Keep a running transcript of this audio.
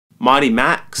Mighty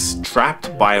Max,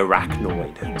 trapped by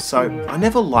Arachnoid. So I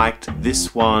never liked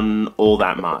this one all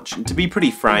that much, and to be pretty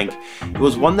frank, it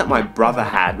was one that my brother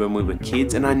had when we were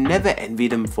kids and I never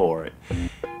envied him for it.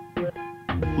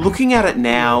 Looking at it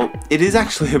now, it is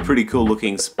actually a pretty cool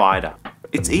looking spider.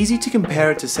 It's easy to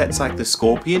compare it to sets like the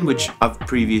Scorpion, which I've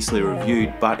previously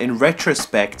reviewed, but in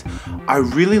retrospect, I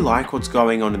really like what's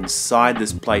going on inside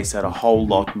this playset a whole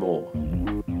lot more.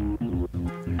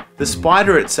 The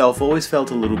spider itself always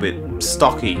felt a little bit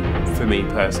stocky for me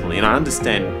personally, and I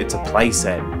understand it's a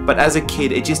playset, but as a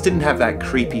kid it just didn't have that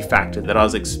creepy factor that I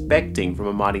was expecting from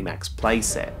a Mighty Max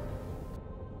playset.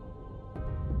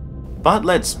 But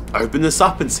let's open this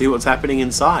up and see what's happening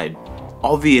inside.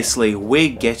 Obviously,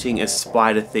 we're getting a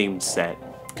spider-themed set,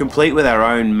 complete with our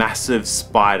own massive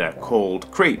spider called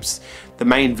Creeps, the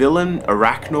main villain,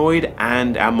 Arachnoid,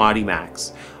 and our Mighty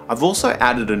Max. I've also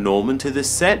added a Norman to this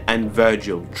set and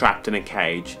Virgil trapped in a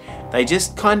cage. They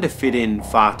just kind of fit in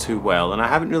far too well, and I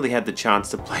haven't really had the chance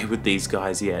to play with these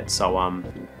guys yet, so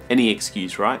any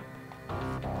excuse, right?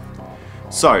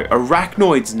 So,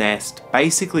 Arachnoid's nest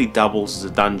basically doubles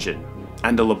as a dungeon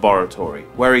and a laboratory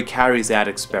where he carries out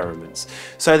experiments.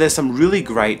 So there's some really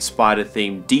great spider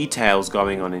themed details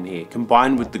going on in here,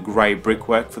 combined with the grey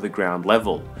brickwork for the ground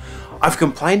level. I've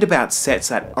complained about sets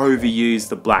that overuse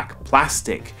the black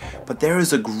plastic, but there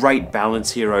is a great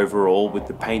balance here overall with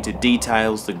the painted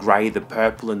details, the grey, the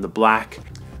purple and the black.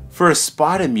 For a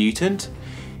spider mutant,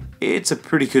 it's a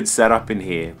pretty good setup in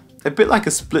here. A bit like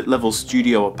a split level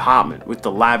studio apartment with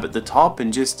the lab at the top,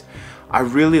 and just I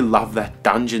really love that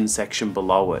dungeon section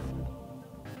below it.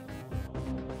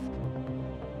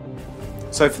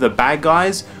 So for the bad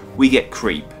guys, we get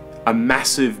Creep, a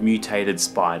massive mutated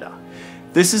spider.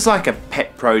 This is like a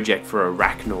pet project for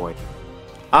Arachnoid.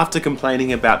 After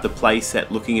complaining about the playset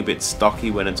looking a bit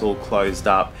stocky when it's all closed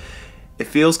up, it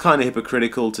feels kind of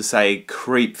hypocritical to say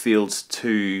Creep feels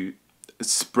too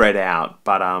spread out,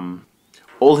 but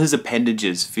all his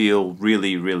appendages feel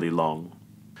really long.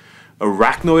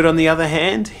 Arachnoid on the other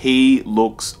hand, he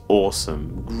looks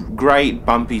awesome. Great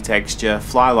bumpy texture,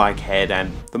 fly-like head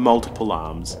and the multiple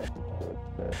arms.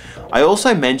 I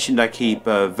also mentioned I keep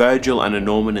a Virgil and a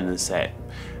Norman in the set.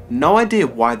 No idea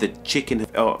why the chicken,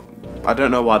 I don't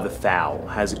know why the fowl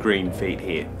has green feet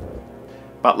here.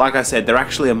 But like I said, they're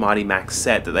actually a Mighty Max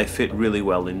set that they fit really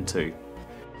well into.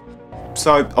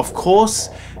 So, of course,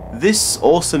 this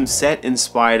awesome set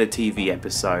inspired a TV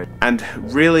episode, and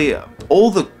really,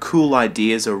 all the cool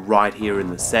ideas are right here in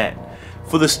the set.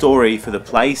 For the story, for the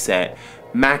playset,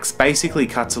 Max basically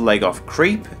cuts a leg off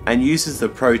Creep and uses the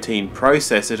protein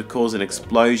processor to cause an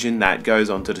explosion that goes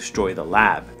on to destroy the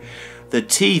lab. The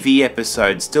TV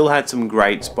episode still had some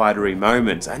great spidery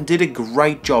moments and did a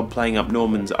great job playing up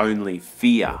Norman's only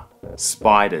fear,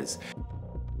 spiders.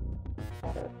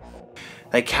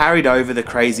 They carried over the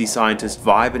crazy scientist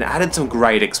vibe and added some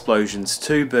great explosions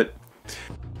too, but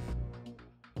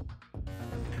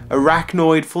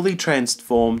Arachnoid fully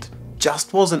transformed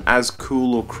just wasn't as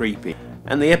cool or creepy,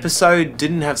 and the episode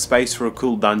didn't have space for a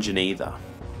cool dungeon either.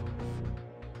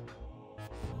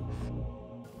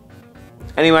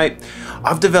 Anyway,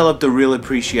 I've developed a real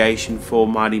appreciation for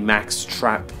Mighty Max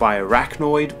trapped by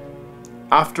Arachnoid.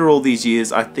 After all these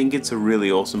years, I think it's a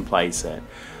really awesome playset.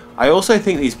 I also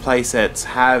think these playsets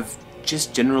have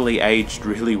just generally aged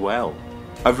really well.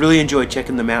 I've really enjoyed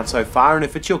checking them out so far, and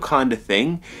if it's your kind of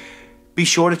thing, be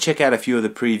sure to check out a few of the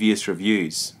previous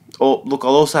reviews. Or look,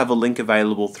 I'll also have a link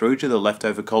available through to the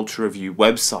Leftover Culture Review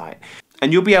website,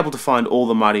 and you'll be able to find all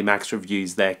the Mighty Max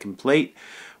reviews there complete,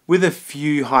 with a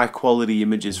few high quality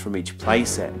images from each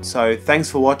playset. So thanks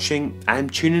for watching,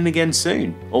 and tune in again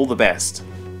soon. All the best.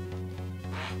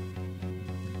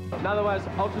 In other words,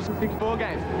 Ultra Big 4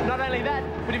 games. Not only that,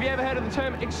 but have you ever heard of the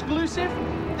term exclusive?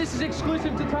 This is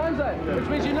exclusive to Time Zone, which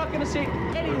means you're not going to see it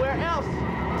anywhere else.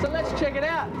 So let's check it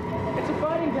out. It's a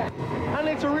fighting game.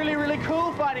 Only it's a really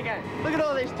cool fighting game. Look at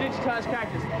all these digitized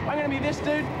characters. I'm going to be this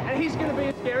dude, and he's going to be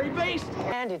a scary beast.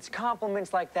 And it's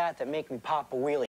compliments like that that make me pop a wheelie.